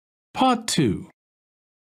Part 2.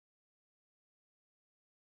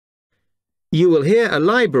 You will hear a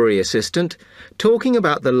library assistant talking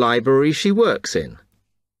about the library she works in.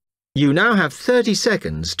 You now have 30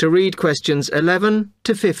 seconds to read questions 11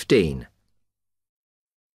 to 15.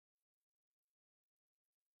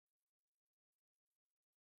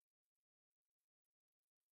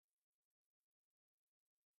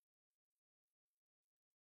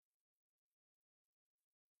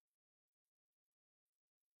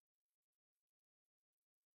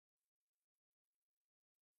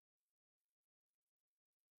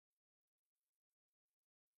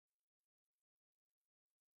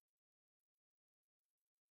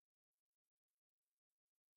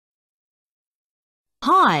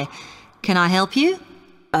 Hi, can I help you?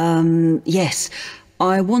 Yes.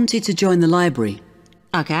 I wanted to join the library.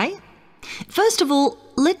 Okay. First of all,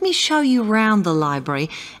 let me show you round the library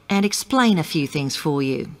and explain a few things for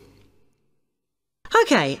you.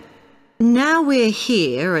 Okay, now we're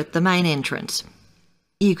here at the main entrance.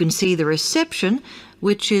 You can see the reception,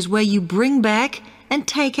 which is where you bring back and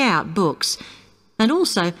take out books. And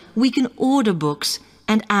also, we can order books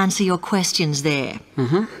and answer your questions there.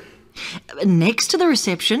 Next to the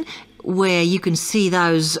reception, where you can see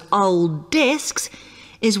those old desks,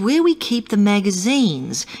 is where we keep the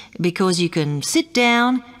magazines, because you can sit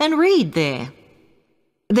down and read there.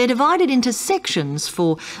 They're divided into sections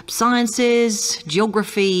for sciences,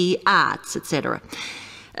 geography, arts, etc.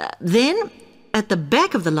 Then, at the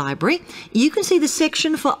back of the library, you can see the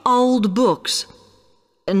section for old books.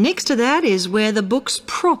 Next to that is where the books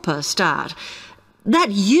proper start.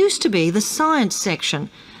 That used to be the science section,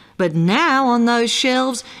 but now on those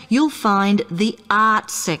shelves you'll find the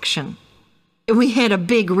art section. We had a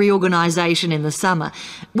big reorganisation in the summer,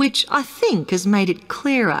 which I think has made it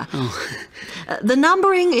clearer. The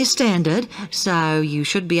numbering is standard, so you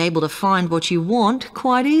should be able to find what you want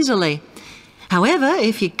quite easily. However,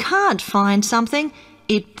 if you can't find something,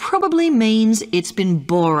 it probably means it's been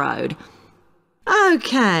borrowed.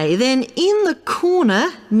 Okay, then in the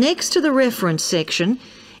corner next to the reference section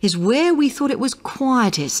is where we thought it was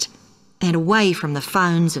quietest and away from the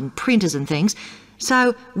phones and printers and things,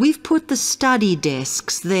 so we've put the study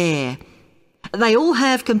desks there. They all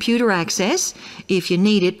have computer access if you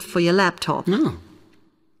need it for your laptop.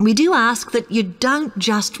 We do ask that you don't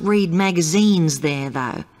just read magazines there,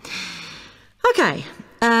 though. Okay,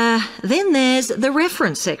 then there's the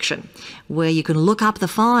reference section, where you can look up the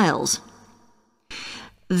files.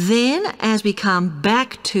 Then, as we come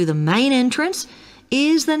back to the main entrance,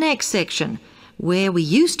 is the next section, where we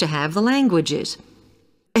used to have the languages.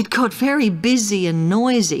 It got very busy and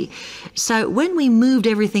noisy, so when we moved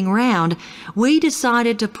everything round, we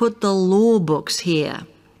decided to put the law books here.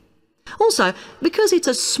 Also, because it's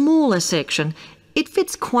a smaller section, it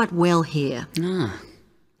fits quite well here.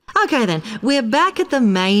 Okay then, we're back at the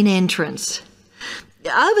main entrance.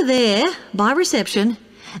 Over there, by reception,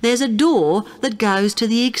 there's a door that goes to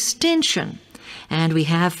the extension, and we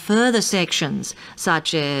have further sections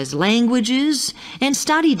such as languages and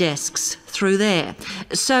study desks through there,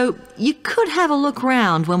 so you could have a look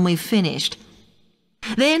round when we've finished.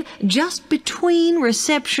 Then just between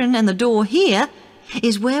reception and the door here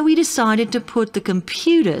is where we decided to put the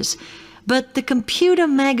computers, but the computer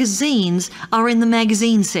magazines are in the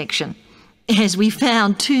magazine section, as we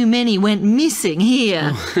found too many went missing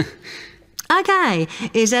here. Okay,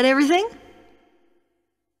 is that everything?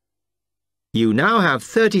 You now have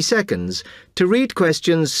 30 seconds to read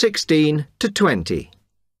questions 16 to 20.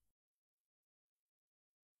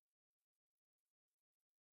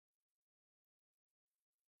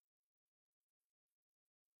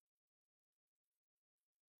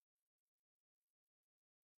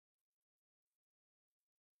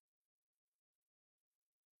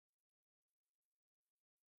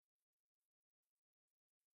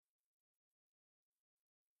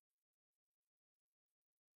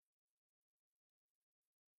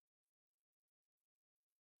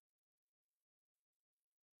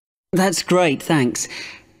 That's great, thanks.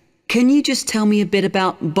 Can you just tell me a bit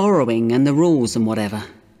about borrowing and the rules and whatever?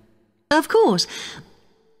 Of course.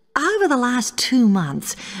 Over the last 2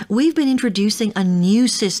 months, we've been introducing a new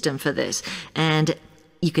system for this, and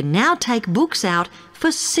you can now take books out for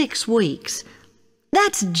 6 weeks.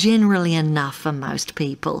 That's generally enough for most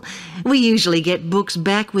people. We usually get books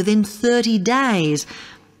back within 30 days.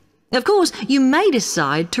 Of course, you may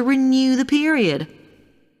decide to renew the period.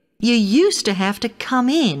 You used to have to come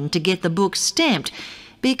in to get the book stamped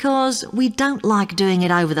because we don't like doing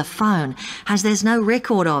it over the phone, as there's no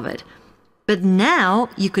record of it. But now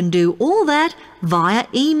you can do all that via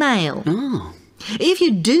email. If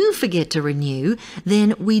you do forget to renew,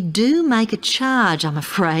 then we do make a charge, I'm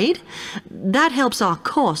afraid. That helps our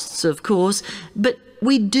costs, of course, but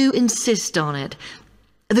we do insist on it.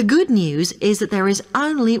 The good news is that there is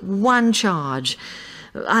only one charge.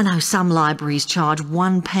 I know some libraries charge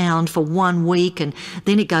 £1 for 1 week and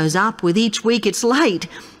then it goes up with each week it's late.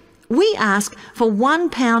 We ask for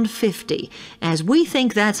 £1.50 as we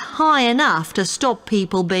think that's high enough to stop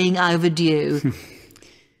people being overdue.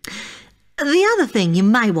 The other thing you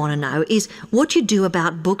may want to know is what you do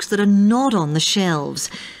about books that are not on the shelves.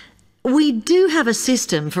 We do have a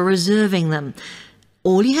system for reserving them.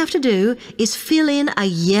 All you have to do is fill in a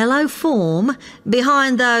yellow form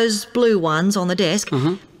behind those blue ones on the desk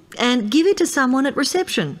and give it to someone at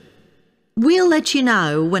reception. We'll let you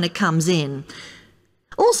know when it comes in.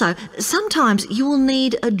 Also, sometimes you will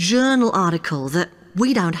need a journal article that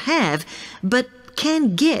we don't have but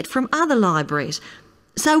can get from other libraries.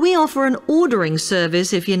 So we offer an ordering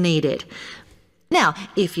service if you need it. Now,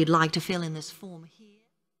 if you'd like to fill in this form here...